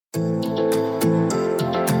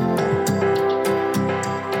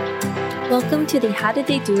Welcome to the How Did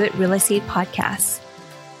They Do It Real Estate Podcast.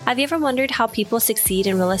 Have you ever wondered how people succeed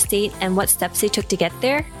in real estate and what steps they took to get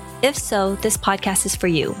there? If so, this podcast is for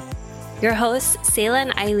you. Your hosts, Selah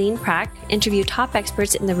and Eileen Prack, interview top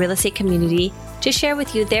experts in the real estate community to share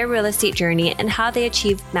with you their real estate journey and how they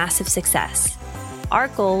achieved massive success. Our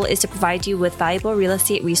goal is to provide you with valuable real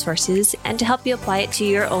estate resources and to help you apply it to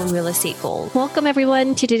your own real estate goals. Welcome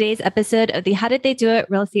everyone to today's episode of the How Did They Do It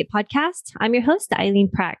Real Estate Podcast. I'm your host, Eileen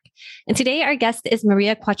Prack. And today our guest is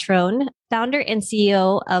Maria Quattrone, founder and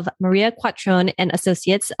CEO of Maria Quattrone and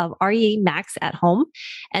Associates of RE Max at Home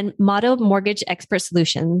and Motto Mortgage Expert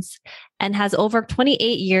Solutions, and has over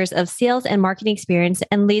 28 years of sales and marketing experience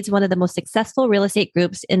and leads one of the most successful real estate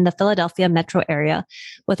groups in the Philadelphia metro area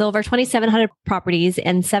with over 2,700 properties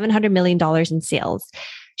and $700 million in sales.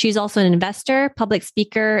 She's also an investor, public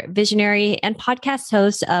speaker, visionary, and podcast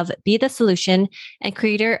host of Be the Solution and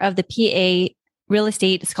creator of the PA Real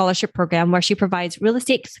Estate Scholarship Program, where she provides real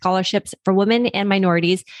estate scholarships for women and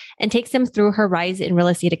minorities and takes them through her Rise in Real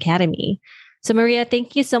Estate Academy. So Maria,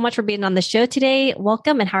 thank you so much for being on the show today.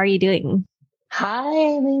 Welcome, and how are you doing? Hi,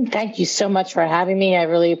 Eileen. Thank you so much for having me. I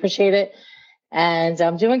really appreciate it. And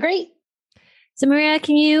I'm doing great. So Maria,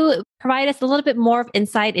 can you provide us a little bit more of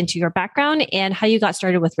insight into your background and how you got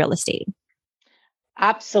started with real estate?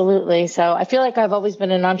 Absolutely. So I feel like I've always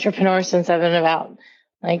been an entrepreneur since I've been about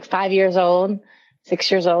 5 years old.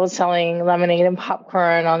 6 years old, selling lemonade and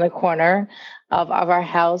popcorn on the corner of our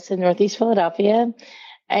house in Northeast Philadelphia.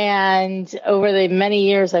 And over the many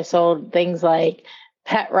years, I sold things like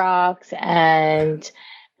pet rocks and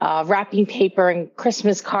wrapping paper and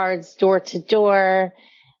Christmas cards door to door,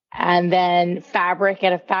 and then fabric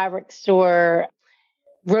at a fabric store,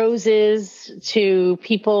 roses to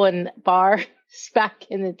people in bars back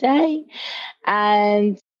in the day,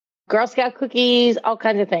 and Girl Scout cookies, all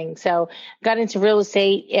kinds of things. So got into real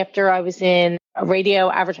estate after I was in radio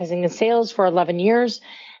advertising and sales for 11 years.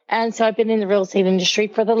 And so I've been in the real estate industry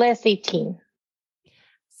for the last 18.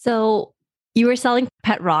 So you were selling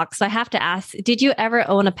pet rocks. So I have to ask, did you ever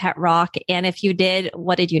own a pet rock? And if you did,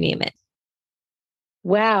 what did you name it?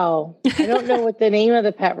 Wow. I don't know what the name of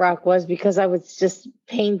the pet rock was because I would just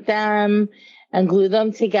paint them and glue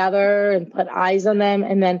them together and put eyes on them.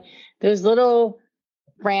 And then those little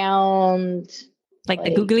round, like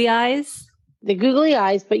the googly eyes? The googly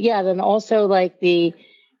eyes, but yeah, then also like the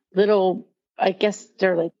little, I guess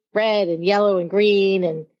they're like red and yellow and green,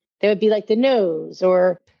 and they would be like the nose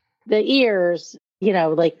or the ears,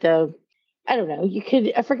 like I don't know,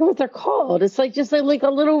 I forget what they're called. It's like just like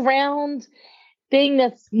a little round thing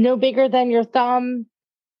that's no bigger than your thumb,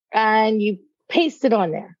 and you paste it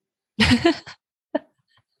on there.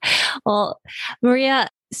 Well, Maria,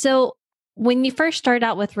 so when you first started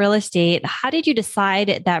out with real estate, how did you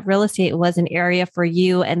decide that real estate was an area for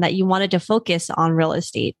you and that you wanted to focus on real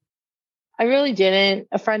estate? I really didn't.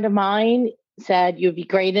 A friend of mine said, you'd be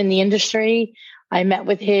great in the industry. I met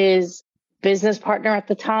with his business partner at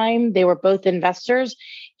the time. They were both investors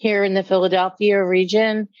here in the Philadelphia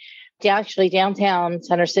region. Actually, downtown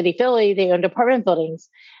Center City, Philly, they owned apartment buildings.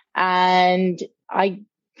 And I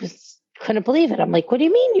just couldn't believe it. I'm like, what do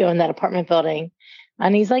you mean you own that apartment building?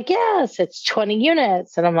 And he's like, yes, it's 20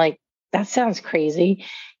 units. And I'm like, that sounds crazy.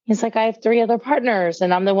 He's like, I have 3 other partners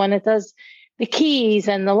and I'm the one that does the keys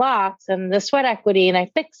and the locks and the sweat equity, and I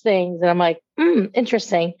fix things. And I'm like,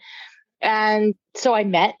 interesting. And so I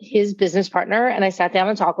met his business partner and I sat down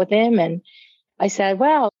and talked with him. And I said,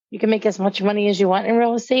 well, you can make as much money as you want in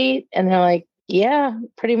real estate. And they're like, yeah,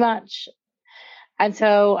 pretty much. And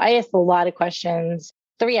so I asked a lot of questions,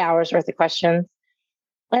 3 hours worth of questions.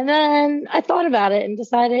 And then I thought about it and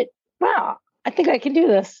decided, wow, I think I can do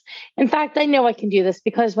this. In fact, I know I can do this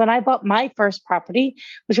because when I bought my first property,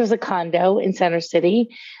 which was a condo in Center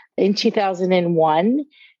City in 2001,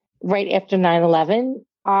 right after 9/11,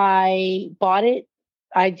 I bought it.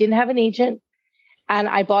 I didn't have an agent, and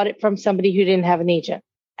I bought it from somebody who didn't have an agent.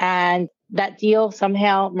 And that deal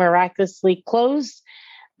somehow miraculously closed.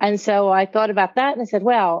 And so I thought about that and I said,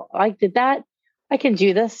 well, I did that. I can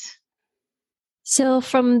do this. So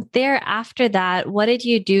from there, after that, what did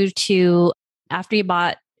you do after you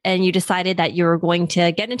bought and you decided that you were going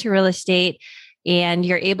to get into real estate and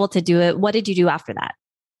you're able to do it? What did you do after that?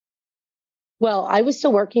 Well, I was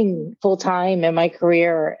still working full time in my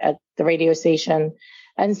career at the radio station.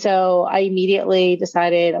 And so I immediately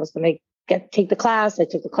decided I was going to take the class. I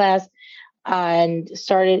took the class and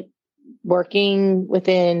started working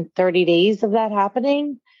within 30 days of that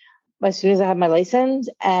happening. As soon as I had my license,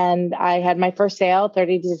 and I had my first sale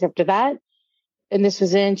 30 days after that. And this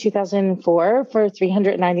was in 2004 for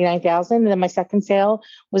 $399,000. And then my second sale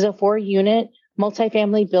was a 4-unit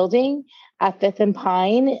multifamily building. at Fifth and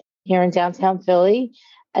Pine here in downtown Philly.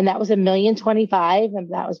 And that was $1,025,000.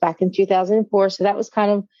 And that was back in 2004. So that was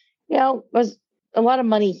kind of, was a lot of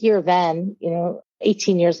money here then,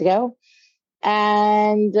 18 years ago.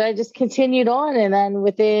 And I just continued on. And then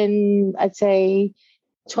within, I'd say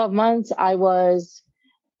 12 months, I was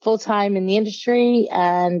full-time in the industry,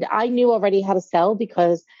 and I knew already how to sell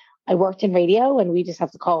because I worked in radio, and we just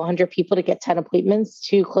have to call 100 people to get 10 appointments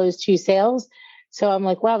to close 2 sales. So I'm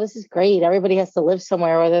like, wow, this is great. Everybody has to live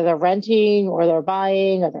somewhere, whether they're renting or they're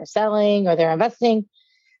buying or they're selling or they're investing.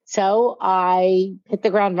 So I hit the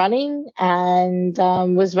ground running and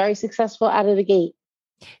was very successful out of the gate.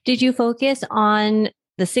 Did you focus on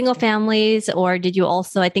the single families, or did you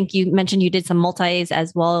also, I think you mentioned you did some multis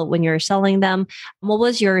as well when you were selling them. What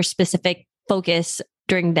was your specific focus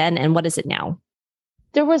during then, and what is it now?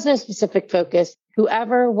 There was no specific focus.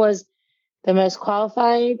 Whoever was the most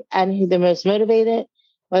qualified and who the most motivated,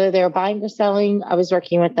 whether they were buying or selling, I was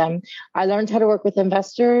working with them. I learned how to work with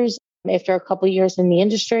investors. After a couple of years in the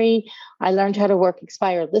industry, I learned how to work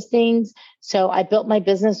expired listings. So I built my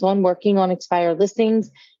business on working on expired listings.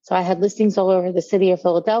 So I had listings all over the city of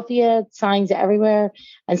Philadelphia, signs everywhere.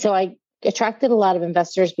 And so I attracted a lot of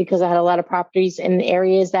investors because I had a lot of properties in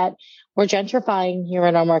areas that were gentrifying here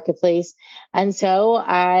in our marketplace. And so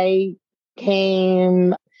I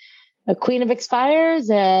became a queen of expires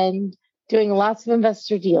and doing lots of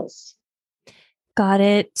investor deals. Got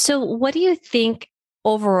it. So what do you think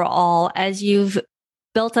overall, as you've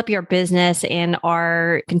built up your business and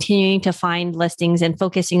are continuing to find listings and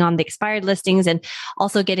focusing on the expired listings and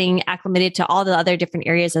also getting acclimated to all the other different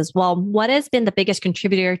areas as well, what has been the biggest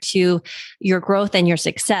contributor to your growth and your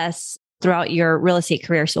success throughout your real estate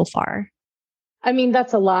career so far? I mean,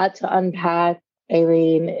 that's a lot to unpack,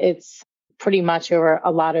 Aileen. It's pretty much over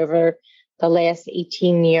the last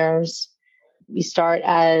 18 years. You start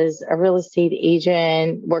as a real estate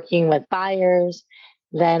agent working with buyers.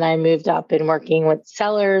 Then I moved up and working with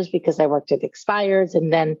sellers because I worked with expireds,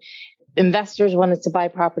 and then investors wanted to buy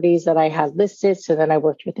properties that I had listed. So then I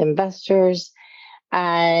worked with investors.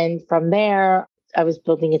 And from there, I was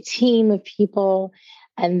building a team of people.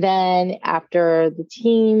 And then after the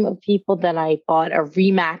team of people, then I bought a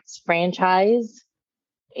Remax franchise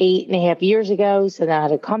 8.5 years ago. So then I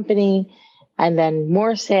had a company and then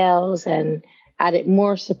more sales and added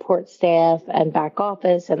more support staff and back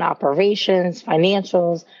office and operations,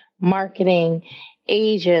 financials, marketing,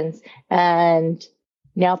 agents, and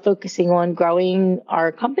now focusing on growing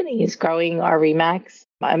our companies, growing our Remax.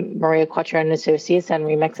 I'm Maria Quattrone Associates and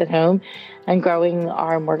Remax at Home, and growing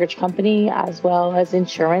our mortgage company as well as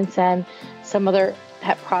insurance and some other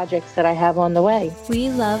pet projects that I have on the way. We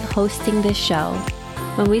love hosting this show.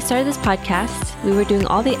 When we started this podcast, we were doing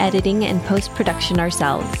all the editing and post-production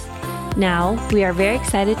ourselves. Now, we are very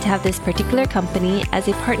excited to have this particular company as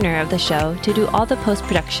a partner of the show to do all the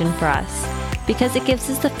post-production for us, because it gives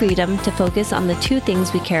us the freedom to focus on the 2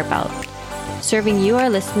 things we care about: serving you, our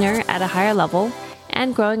listener, at a higher level,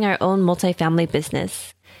 and growing our own multifamily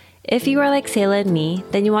business. If you are like Sayla and me,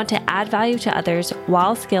 then you want to add value to others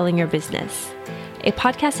while scaling your business. A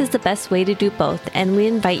podcast is the best way to do both, and we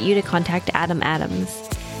invite you to contact Adam Adams.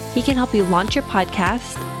 He can help you launch your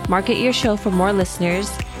podcast, market your show for more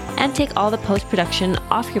listeners, and take all the post-production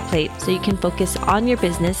off your plate so you can focus on your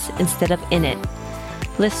business instead of in it.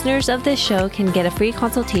 Listeners of this show can get a free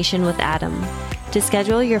consultation with Adam. To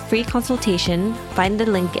schedule your free consultation, find the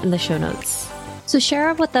link in the show notes. So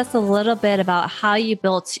share with us a little bit about how you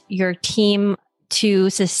built your team to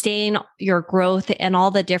sustain your growth and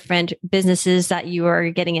all the different businesses that you are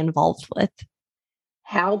getting involved with.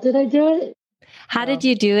 How did I do it? How did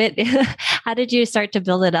you do it? How did you start to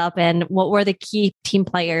build it up? And what were the key team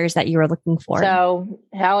players that you were looking for? So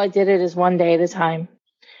how I did it is one day at a time.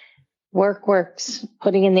 Work works,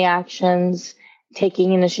 putting in the actions,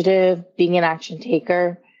 taking initiative, being an action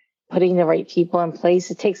taker, putting the right people in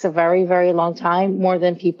place. It takes a very, very long time, more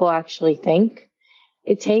than people actually think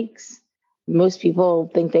it takes. Most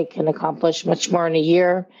people think they can accomplish much more in a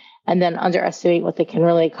year and then underestimate what they can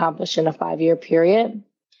really accomplish in a 5-year period.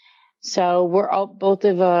 So both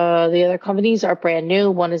of the other companies are brand new.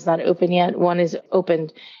 One is not open yet. One is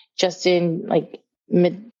opened just in like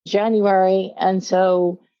mid-January. And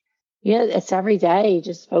so, it's every day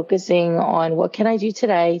just focusing on what can I do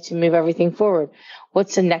today to move everything forward?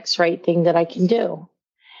 What's the next right thing that I can do?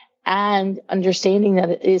 And understanding that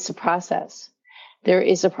it is a process. There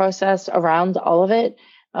is a process around all of it,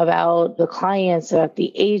 about the clients, about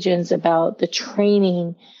the agents, about the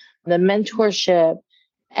training, the mentorship,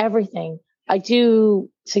 everything. I do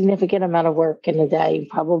significant amount of work in a day,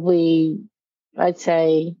 probably, I'd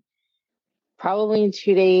say Probably in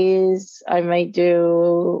 2 days, I might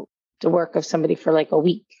do the work of somebody for like a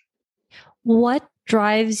week. What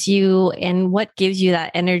drives you and what gives you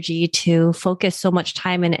that energy to focus so much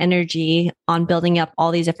time and energy on building up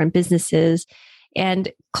all these different businesses?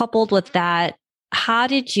 And coupled with that, how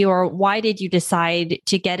did you or why did you decide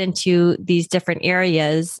to get into these different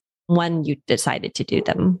areas when you decided to do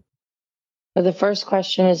them? So the first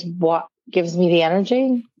question is what gives me the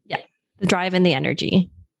energy? Yeah, the drive and the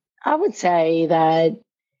energy. I would say that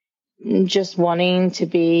just wanting to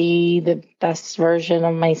be the best version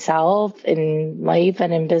of myself in life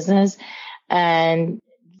and in business and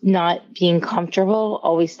not being comfortable,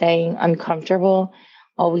 always staying uncomfortable,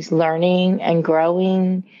 always learning and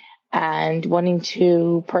growing and wanting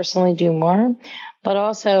to personally do more, but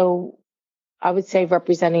also I would say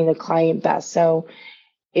representing the client best. So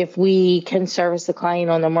if we can service the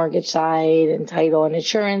client on the mortgage side and title and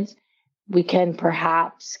insurance, we can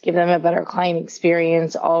perhaps give them a better client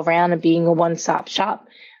experience all around and being a one-stop shop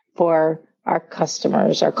for our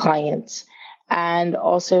customers, our clients, and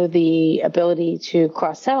also the ability to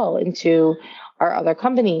cross-sell into our other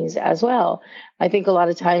companies as well. I think a lot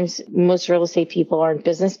of times most real estate people aren't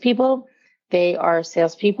business people. They are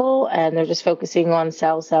salespeople and they're just focusing on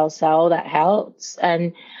sell that house.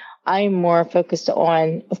 And I'm more focused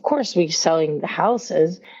on, of course, we're selling the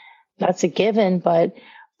houses. That's a given, but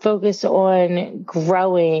focus on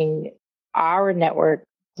growing our network,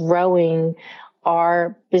 growing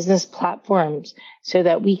our business platforms so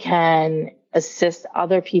that we can assist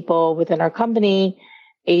other people within our company,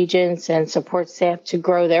 agents and support staff to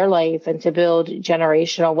grow their life and to build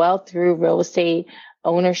generational wealth through real estate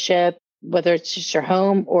ownership, whether it's just your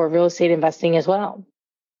home or real estate investing as well.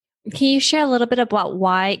 Can you share a little bit about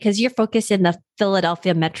why? Because you're focused in the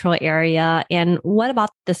Philadelphia metro area. And what about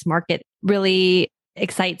this market really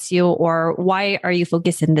excites you, or why are you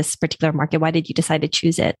focused in this particular market? Why did you decide to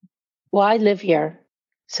choose it? Well, I live here.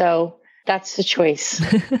 So that's the choice.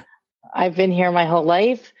 I've been here my whole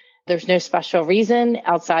life. There's no special reason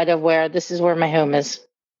outside of where this is where my home is.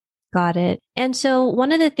 Got it. And so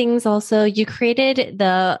one of the things also, you created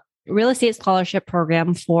the real estate scholarship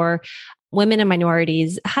program for women and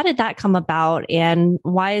minorities. How did that come about? And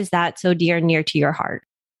why is that so dear and near to your heart?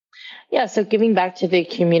 Yeah, so giving back to the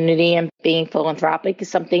community and being philanthropic is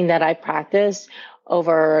something that I practiced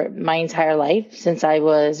over my entire life since I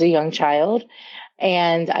was a young child.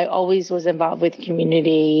 And I always was involved with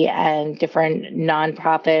community and different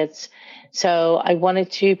nonprofits. So I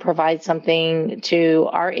wanted to provide something to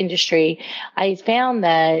our industry. I found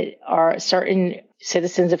that our certain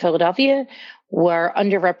citizens of Philadelphia were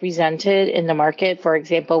underrepresented in the market. For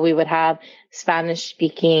example, we would have Spanish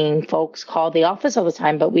speaking folks call the office all the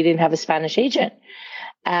time, but we didn't have a Spanish agent.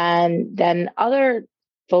 And then other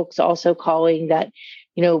folks also calling that,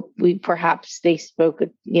 they spoke,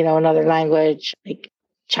 another language, like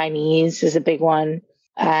Chinese is a big one,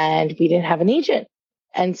 and we didn't have an agent.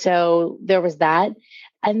 And so there was that.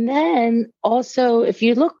 And then also, if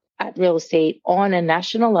you look at real estate on a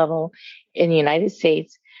national level in the United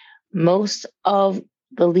States, most of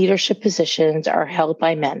the leadership positions are held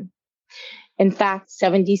by men. In fact,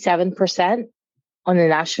 77% on the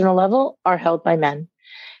national level are held by men,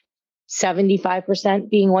 75%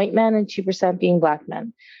 being white men and 2% being Black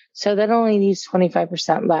men. So that only leaves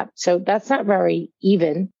 25% left. So that's not very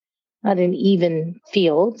even, not an even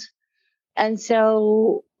field. And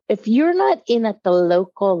so if you're not in at the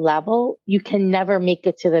local level, you can never make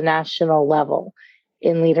it to the national level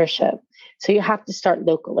in leadership. So you have to start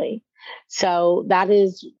locally. So that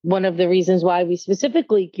is one of the reasons why we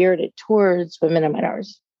specifically geared it towards women and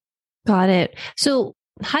minorities. Got it. So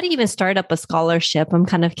how do you even start up a scholarship? I'm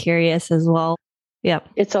kind of curious as well. Yeah.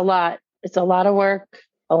 It's a lot. It's a lot of work,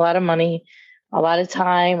 a lot of money, a lot of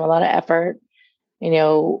time, a lot of effort.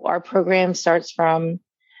 Our program starts from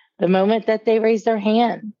the moment that they raise their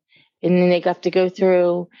hand, and then they have to go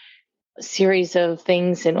through a series of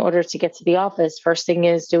things in order to get to the office. First thing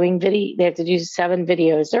is doing video. They have to do 7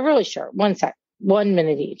 videos. They're really short, 1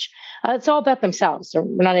 minute each. It's all about themselves. So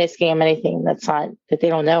we're not asking them anything that they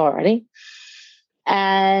don't know already.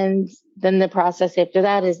 And then the process after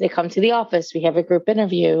that is they come to the office. We have a group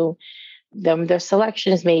interview. Then their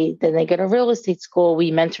selection is made. Then they go to real estate school.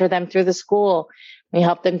 We mentor them through the school. We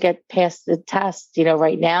help them get past the test.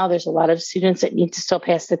 Right now there's a lot of students that need to still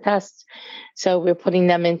pass the test. So we're putting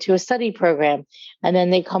them into a study program, and then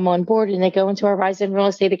they come on board and they go into our Rise in Real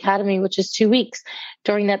Estate Academy, which is 2 weeks.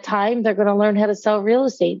 During that time, they're going to learn how to sell real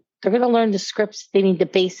estate They're going to learn the scripts. They need the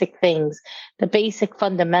basic things, the basic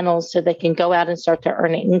fundamentals so they can go out and start to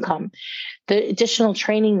earn an income. The additional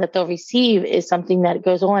training that they'll receive is something that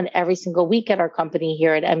goes on every single week at our company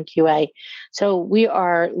here at MQA. So we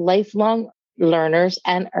are lifelong learners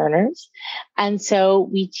and earners. And so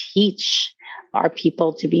we teach our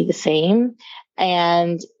people to be the same.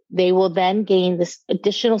 And they will then gain this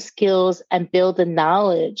additional skills and build the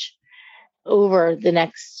knowledge over the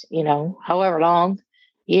next, however long,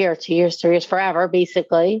 year, 2 years, 3 years, forever,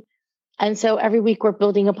 basically. And so every week we're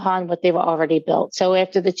building upon what they've already built. So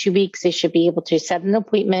after the 2 weeks, they should be able to set an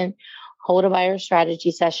appointment, hold a buyer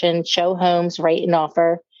strategy session, show homes, write an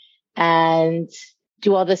offer, and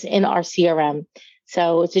do all this in our CRM.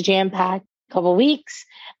 So it's a jam-packed couple of weeks.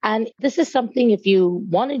 And this is something, if you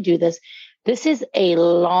want to do this is a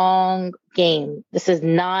long game. This is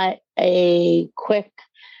not a quick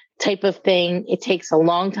type of thing. It takes a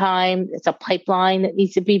long time. It's a pipeline that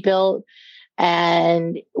needs to be built.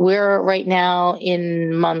 And we're right now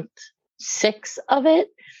in month 6 of it.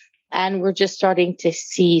 And we're just starting to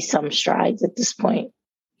see some strides at this point.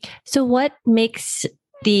 So what makes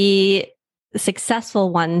the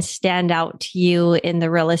successful ones stand out to you in the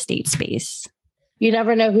real estate space? You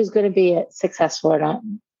never know who's going to be successful or not.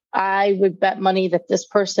 I would bet money that this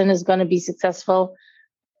person is going to be successful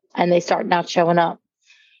and they start not showing up.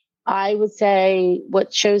 I would say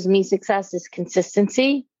what shows me success is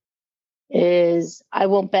consistency. I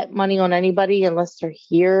won't bet money on anybody unless they're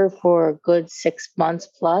here for a good 6 months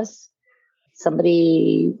plus.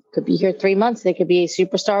 Somebody could be here 3 months. They could be a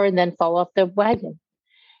superstar and then fall off the wagon.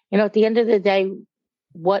 At the end of the day,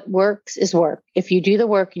 what works is work. If you do the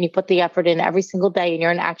work and you put the effort in every single day and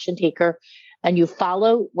you're an action taker and you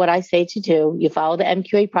follow what I say to do, you follow the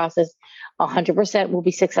MQA process, 100% will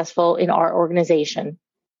be successful in our organization.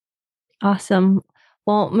 Awesome.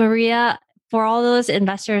 Well, Maria, for all those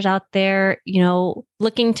investors out there,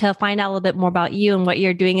 looking to find out a little bit more about you and what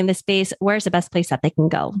you're doing in this space, where's the best place that they can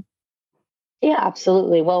go? Yeah,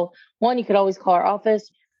 absolutely. Well, one, you could always call our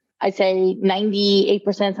office. I'd say 98%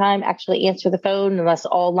 of the time, actually answer the phone unless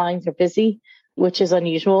all lines are busy, which is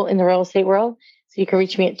unusual in the real estate world. So you can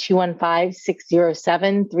reach me at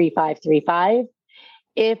 215-607-3535.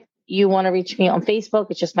 If you want to reach me on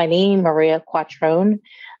Facebook, it's just my name, Maria Quattrone,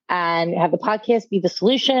 and have the podcast Be the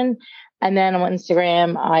Solution. And then on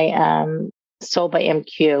Instagram, I am Sold by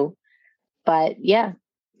MQ. But yeah,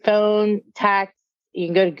 phone, text, you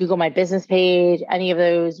can go to Google my business page. Any of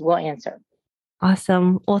those will answer.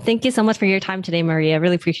 Awesome. Well, thank you so much for your time today, Maria.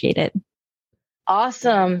 Really appreciate it.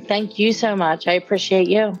 Awesome. Thank you so much. I appreciate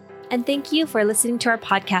you. And thank you for listening to our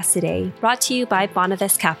podcast today, brought to you by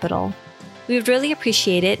Bonavest Capital. We would really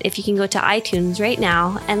appreciate it if you can go to iTunes right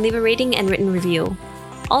now and leave a rating and written review.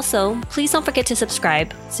 Also, please don't forget to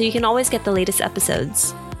subscribe so you can always get the latest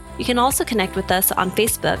episodes. You can also connect with us on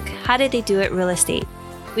Facebook, How Did They Do It Real Estate.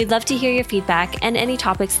 We'd love to hear your feedback and any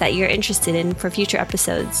topics that you're interested in for future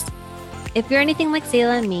episodes. If you're anything like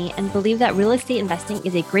Sayla and me and believe that real estate investing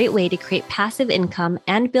is a great way to create passive income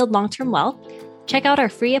and build long-term wealth, check out our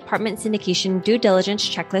free apartment syndication due diligence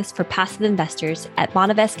checklist for passive investors at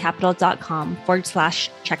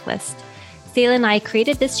bonavestcapital.com/checklist. Sayla and I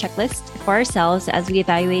created this checklist for ourselves as we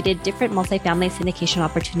evaluated different multifamily syndication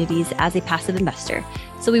opportunities as a passive investor.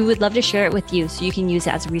 So we would love to share it with you so you can use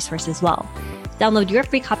it as a resource as well. Download your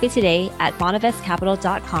free copy today at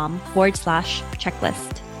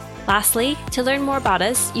bonavestcapital.com/checklist. Lastly, to learn more about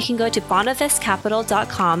us, you can go to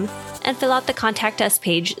bonavestcapital.com and fill out the Contact Us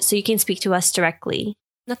page so you can speak to us directly.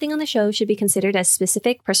 Nothing on the show should be considered as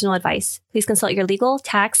specific personal advice. Please consult your legal,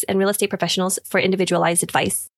 tax, and real estate professionals for individualized advice.